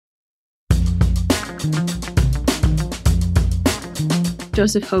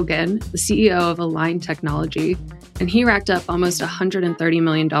Joseph Hogan, the CEO of Align Technology, and he racked up almost $130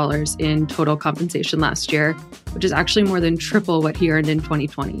 million in total compensation last year, which is actually more than triple what he earned in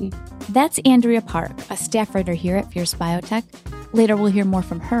 2020. That's Andrea Park, a staff writer here at Fierce Biotech. Later, we'll hear more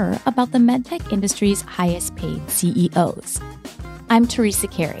from her about the medtech industry's highest paid CEOs. I'm Teresa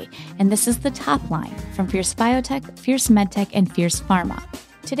Carey, and this is The Top Line from Fierce Biotech, Fierce MedTech, and Fierce Pharma.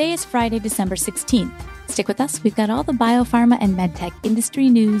 Today is Friday, December 16th. Stick with us. We've got all the biopharma and medtech industry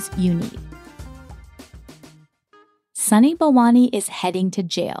news you need. Sunny Balwani is heading to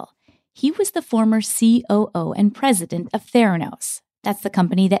jail. He was the former COO and president of Theranos. That's the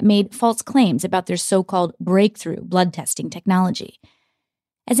company that made false claims about their so-called breakthrough blood testing technology.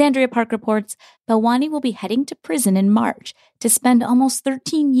 As Andrea Park reports, Balwani will be heading to prison in March to spend almost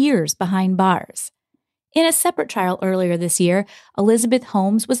 13 years behind bars. In a separate trial earlier this year, Elizabeth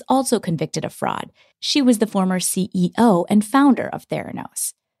Holmes was also convicted of fraud. She was the former CEO and founder of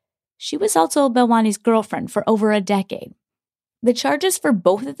Theranos. She was also Balwani's girlfriend for over a decade. The charges for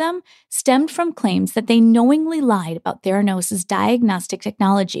both of them stemmed from claims that they knowingly lied about Theranos' diagnostic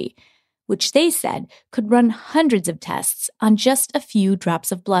technology, which they said could run hundreds of tests on just a few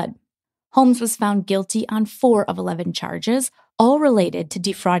drops of blood. Holmes was found guilty on 4 of 11 charges, all related to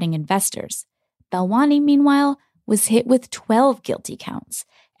defrauding investors. Balwani, meanwhile, was hit with 12 guilty counts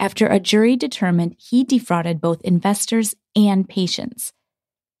after a jury determined he defrauded both investors and patients.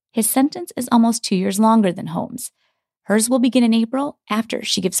 His sentence is almost 2 years longer than Holmes'. Hers will begin in April after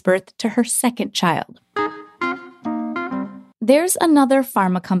she gives birth to her second child. There's another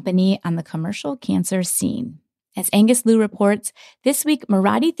pharma company on the commercial cancer scene. As Angus Liu reports, this week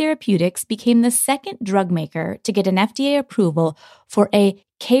Mirati Therapeutics became the second drug maker to get an FDA approval for a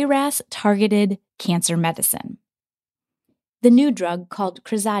KRAS-targeted cancer medicine. The new drug, called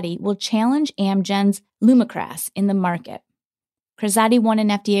Krazati, will challenge Amgen's Lumakras in the market. Krazati won an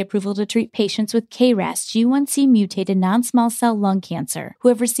FDA approval to treat patients with KRAS G1C mutated non-small cell lung cancer who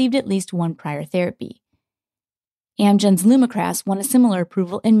have received at least one prior therapy. Amgen's Lumakras won a similar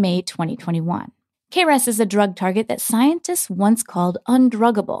approval in May 2021. KRAS is a drug target that scientists once called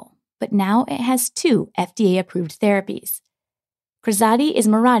undruggable, but now it has 2 FDA-approved therapies. Krazati is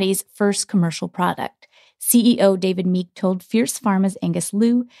Mirati's first commercial product. CEO David Meek told Fierce Pharma's Angus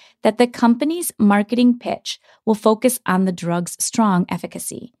Liu that the company's marketing pitch will focus on the drug's strong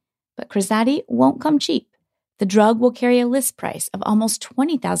efficacy. But Krazati won't come cheap. The drug will carry a list price of almost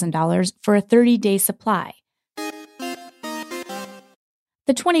 $20,000 for a 30-day supply.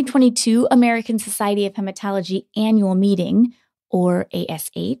 The 2022 American Society of Hematology annual meeting, or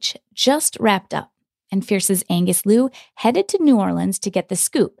ASH, just wrapped up, and Fierce's Angus Liu headed to New Orleans to get the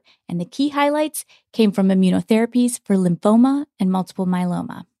scoop, and the key highlights came from immunotherapies for lymphoma and multiple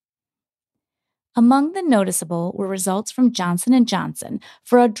myeloma. Among the noticeable were results from Johnson & Johnson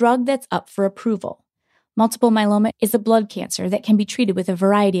for a drug that's up for approval. Multiple myeloma is a blood cancer that can be treated with a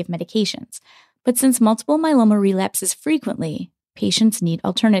variety of medications, but since multiple myeloma relapses frequently, patients need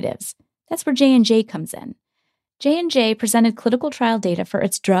alternatives. That's where J&J comes in. J&J presented clinical trial data for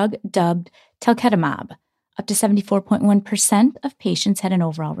its drug dubbed talquetamab. Up to 74.1% of patients had an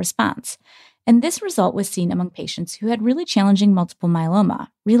overall response. And this result was seen among patients who had really challenging multiple myeloma,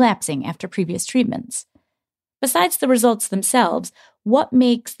 relapsing after previous treatments. Besides the results themselves, what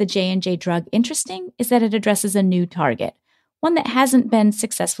makes the J&J drug interesting is that it addresses a new target, one that hasn't been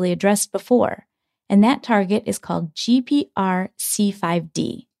successfully addressed before. And that target is called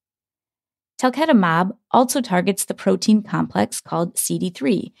GPRC5D. Talquetamab also targets the protein complex called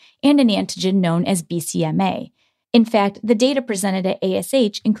CD3 and an antigen known as BCMA. In fact, the data presented at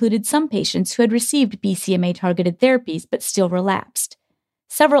ASH included some patients who had received BCMA-targeted therapies but still relapsed.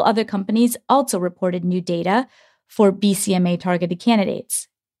 Several other companies also reported new data for BCMA-targeted candidates.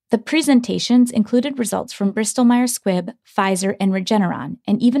 The presentations included results from Bristol Myers Squibb, Pfizer, and Regeneron,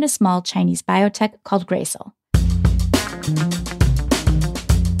 and even a small Chinese biotech called Gracell.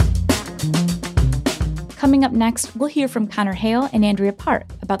 Coming up next, we'll hear from Connor Hale and Andrea Park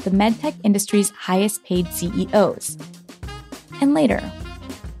about the medtech industry's highest-paid CEOs. And later,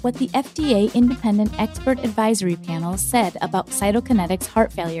 what the FDA Independent Expert Advisory Panel said about Cytokinetics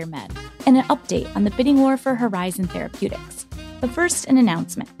heart failure med, and an update on the bidding war for Horizon Therapeutics. But first, an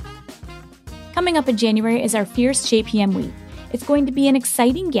announcement. Coming up in January is our Fierce JPM Week. It's going to be an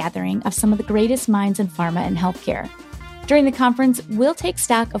exciting gathering of some of the greatest minds in pharma and healthcare. During the conference, we'll take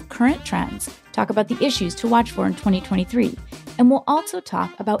stock of current trends, talk about the issues to watch for in 2023, and we'll also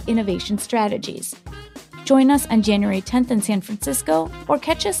talk about innovation strategies. Join us on January 10th in San Francisco, or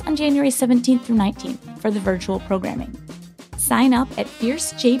catch us on January 17th through 19th for the virtual programming. Sign up at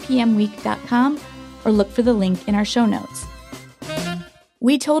fiercejpmweek.com or look for the link in our show notes.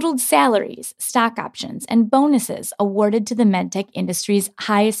 We totaled salaries, stock options, and bonuses awarded to the medtech industry's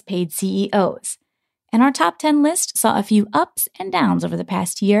highest paid CEOs. And our top 10 list saw a few ups and downs over the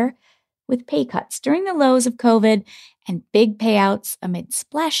past year, with pay cuts during the lows of COVID and big payouts amid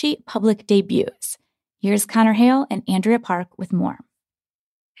splashy public debuts. Here's Connor Hale and Andrea Park with more.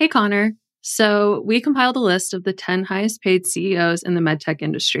 Hey, Connor. So we compiled a list of the 10 highest paid CEOs in the medtech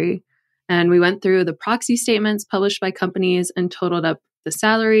industry. And we went through the proxy statements published by companies and totaled up the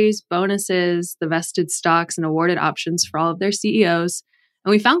salaries, bonuses, the vested stocks, and awarded options for all of their CEOs. And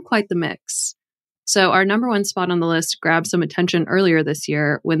we found quite the mix. So our number one spot on the list grabbed some attention earlier this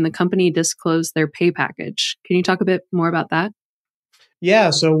year when the company disclosed their pay package. Can you talk a bit more about that? Yeah,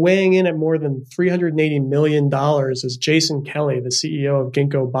 so weighing in at more than $380 million is Jason Kelly, the CEO of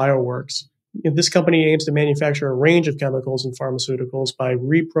Ginkgo Bioworks. This company aims to manufacture a range of chemicals and pharmaceuticals by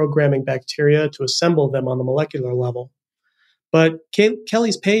reprogramming bacteria to assemble them on the molecular level. But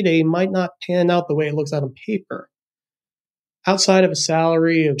Kelly's payday might not pan out the way it looks out on paper. Outside of a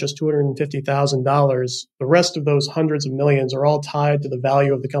salary of just $250,000, the rest of those hundreds of millions are all tied to the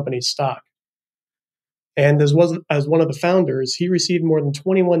value of the company's stock. And as one of the founders, he received more than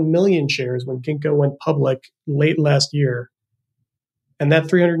 21 million shares when Ginkgo went public late last year. And that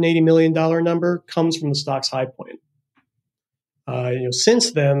 $380 million number comes from the stock's high point.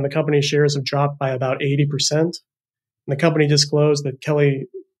 Since then, the company's shares have dropped by about 80%. And the company disclosed that Kelly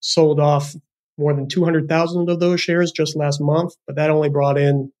sold off more than 200,000 of those shares just last month, but that only brought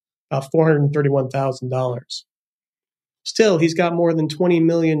in about $431,000. Still, he's got more than 20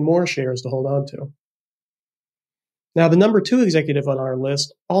 million more shares to hold on to. Now, the number 2 executive on our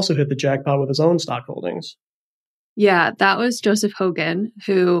list also hit the jackpot with his own stock holdings. Yeah, that was Joseph Hogan,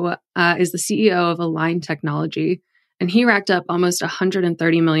 who is the CEO of Align Technology. And he racked up almost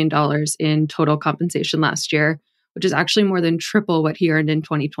 $130 million in total compensation last year, which is actually more than triple what he earned in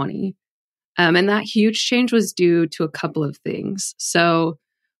 2020. And that huge change was due to a couple of things. So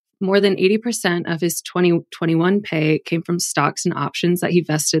more than 80% of his 2021 pay came from stocks and options that he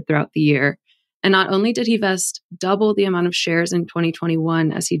vested throughout the year. And not only did he vest double the amount of shares in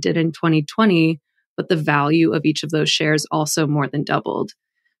 2021 as he did in 2020, but the value of each of those shares also more than doubled.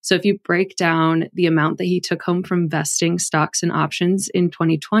 So if you break down the amount that he took home from vesting stocks and options in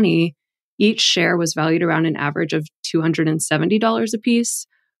 2020, each share was valued around an average of $270 a piece.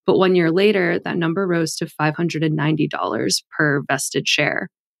 But 1 year later, that number rose to $590 per vested share.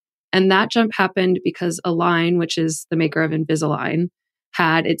 And that jump happened because Align, which is the maker of Invisalign,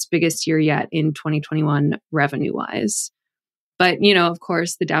 had its biggest year yet in 2021 revenue-wise. But, of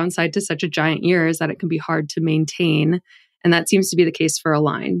course, the downside to such a giant year is that it can be hard to maintain. And that seems to be the case for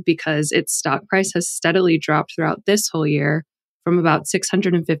Align because its stock price has steadily dropped throughout this whole year from about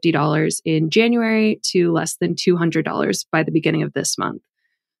 $650 in January to less than $200 by the beginning of this month.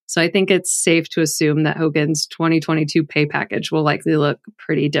 So I think it's safe to assume that Hogan's 2022 pay package will likely look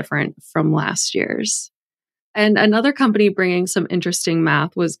pretty different from last year's. And another company bringing some interesting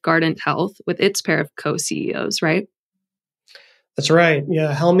math was Guardant Health with its pair of co-CEOs, right? That's right.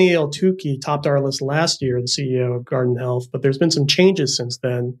 Yeah, Helmy Eltoukhy topped our list last year, the CEO of Guardant Health, but there's been some changes since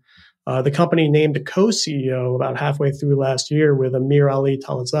then. The company named a co-CEO about halfway through last year with Amir Ali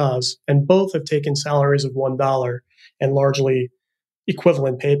Talazaz, and both have taken salaries of $1 and largely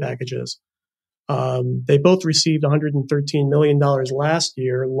equivalent pay packages. They both received $113 million last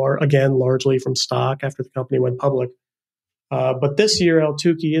year, again, largely from stock after the company went public. But this year,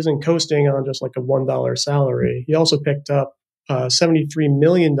 Eltoukhy isn't coasting on just like a $1 salary. He also picked up $73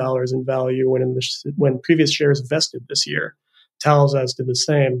 million in value when previous shares vested this year. Talazaz did the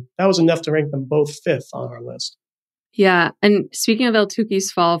same. That was enough to rank them both 5th on our list. Yeah. And speaking of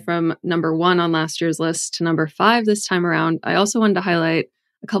Eltoukhy's fall from number 1 on last year's list to number 5 this time around, I also wanted to highlight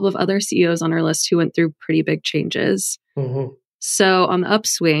a couple of other CEOs on our list who went through pretty big changes. Mm-hmm. So on the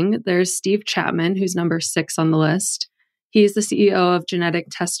upswing, there's Steve Chapman, who's number 6 on the list. He's the CEO of genetic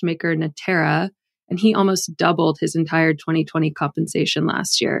test maker Natera, and he almost doubled his entire 2020 compensation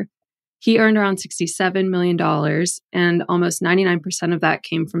last year. He earned around $67 million, and almost 99% of that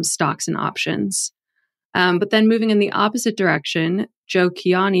came from stocks and options. But then moving in the opposite direction, Joe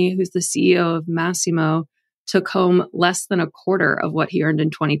Kiani, who's the CEO of Masimo, took home less than a quarter of what he earned in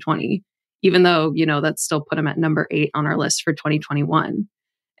 2020, even though, that still put him at number 8 on our list for 2021.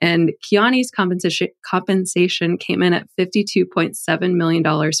 And Kiani's compensation came in at $52.7 million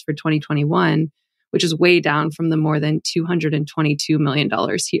for 2021, which is way down from the more than $222 million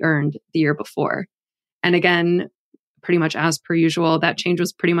he earned the year before. And again, pretty much as per usual, that change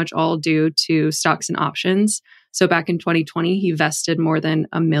was pretty much all due to stocks and options. So back in 2020, he vested more than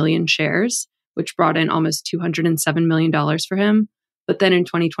 1 million shares, which brought in almost $207 million for him. But then in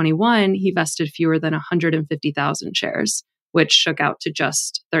 2021, he vested fewer than 150,000 shares, which shook out to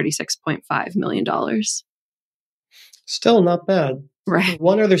just $36.5 million. Still not bad. Right.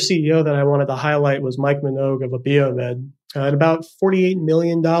 One other CEO that I wanted to highlight was Mike Minogue of Abiomed. At about $48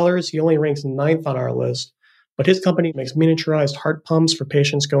 million, he only ranks 9th on our list, but his company makes miniaturized heart pumps for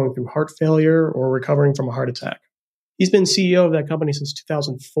patients going through heart failure or recovering from a heart attack. He's been CEO of that company since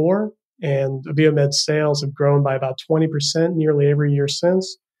 2004, and Abiomed's sales have grown by about 20% nearly every year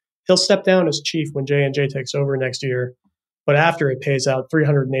since. He'll step down as chief when J&J takes over next year, but after it pays out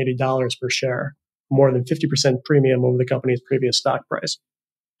 $380 per share, more than 50% premium over the company's previous stock price.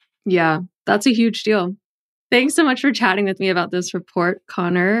 Yeah, that's a huge deal. Thanks so much for chatting with me about this report,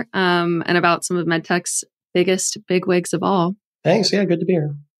 Connor, and about some of MedTech's biggest bigwigs of all. Thanks. Yeah, good to be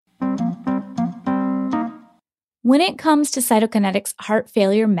here. When it comes to Cytokinetics heart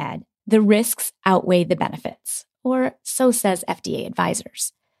failure med, the risks outweigh the benefits, or so says FDA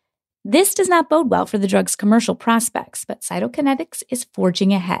advisors. This does not bode well for the drug's commercial prospects, but Cytokinetics is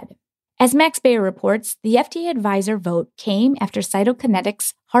forging ahead. As Max Bayer reports, the FDA advisor vote came after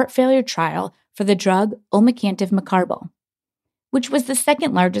Cytokinetics' heart failure trial for the drug omecamtiv mecarbil, which was the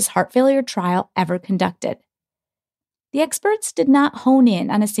second largest heart failure trial ever conducted. The experts did not hone in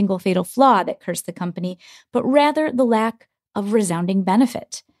on a single fatal flaw that cursed the company, but rather the lack of resounding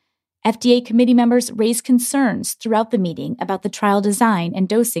benefit. FDA committee members raised concerns throughout the meeting about the trial design and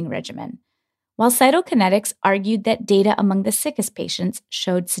dosing regimen, while Cytokinetics argued that data among the sickest patients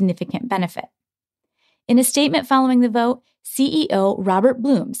showed significant benefit. In a statement following the vote, CEO Robert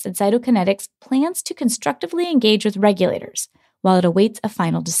Blum said Cytokinetics plans to constructively engage with regulators while it awaits a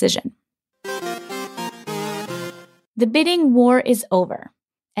final decision. The bidding war is over.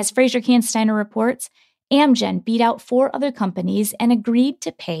 As Fraser Kansteiner reports, Amgen beat out 4 other companies and agreed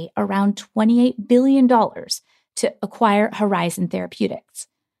to pay around $28 billion to acquire Horizon Therapeutics.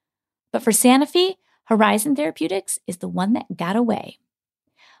 But for Sanofi, Horizon Therapeutics is the one that got away.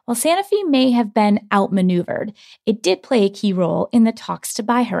 While Sanofi may have been outmaneuvered, it did play a key role in the talks to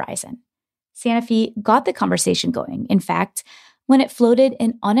buy Horizon. Sanofi got the conversation going, in fact, when it floated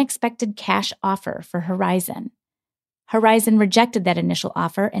an unexpected cash offer for Horizon. Horizon rejected that initial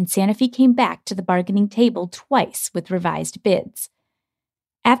offer, and Sanofi came back to the bargaining table twice with revised bids.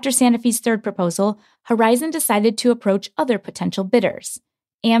 After Sanofi's third proposal, Horizon decided to approach other potential bidders,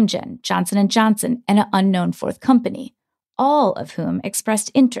 Amgen, Johnson & Johnson, and an unknown fourth company, all of whom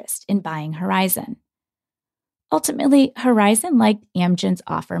expressed interest in buying Horizon. Ultimately, Horizon liked Amgen's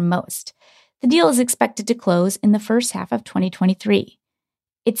offer most. The deal is expected to close in the first half of 2023.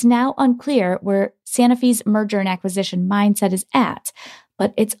 It's now unclear where Sanofi's merger and acquisition mindset is at,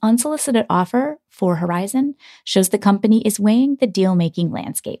 but its unsolicited offer for Horizon shows the company is weighing the deal-making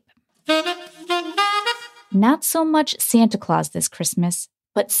landscape. Not so much Santa Claus this Christmas,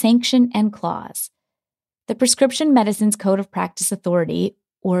 but sanction and clause. The Prescription Medicines Code of Practice Authority,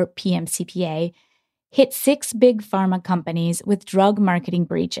 or PMCPA, hit 6 big pharma companies with drug marketing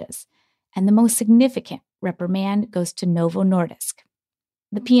breaches, and the most significant reprimand goes to Novo Nordisk.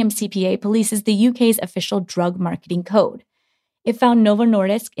 The PMCPA polices the UK's official drug marketing code. It found Novo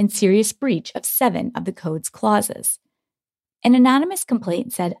Nordisk in serious breach of 7 of the code's clauses. An anonymous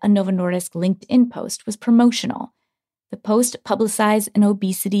complaint said a Novo Nordisk LinkedIn post was promotional. The post publicized an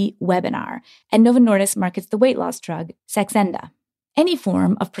obesity webinar, and Novo Nordisk markets the weight loss drug Saxenda. Any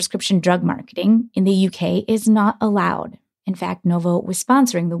form of prescription drug marketing in the UK is not allowed. In fact, Novo was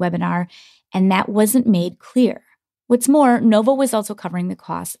sponsoring the webinar, and that wasn't made clear. What's more, Novo was also covering the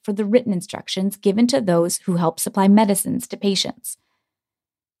costs for the written instructions given to those who help supply medicines to patients.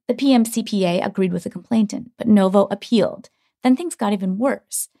 The PMCPA agreed with the complainant, but Novo appealed. Then things got even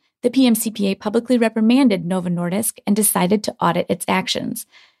worse. The PMCPA publicly reprimanded Novo Nordisk and decided to audit its actions.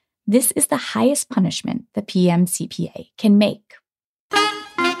 This is the highest punishment the PMCPA can make.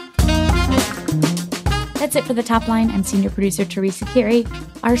 That's it for The Top Line. I'm senior producer Teresa Carey.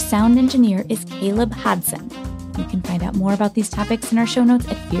 Our sound engineer is Caleb Hodson. You can find out more about these topics in our show notes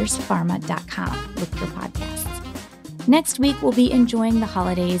at fiercepharma.com. Look for podcasts. Next week, we'll be enjoying the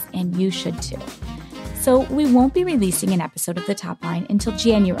holidays, and you should too. So we won't be releasing an episode of The Top Line until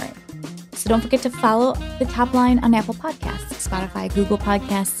January. So don't forget to follow The Top Line on Apple Podcasts, Spotify, Google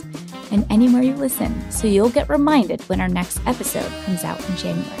Podcasts, and anywhere you listen, so you'll get reminded when our next episode comes out in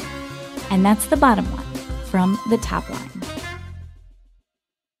January. And that's the bottom line from The Top Line.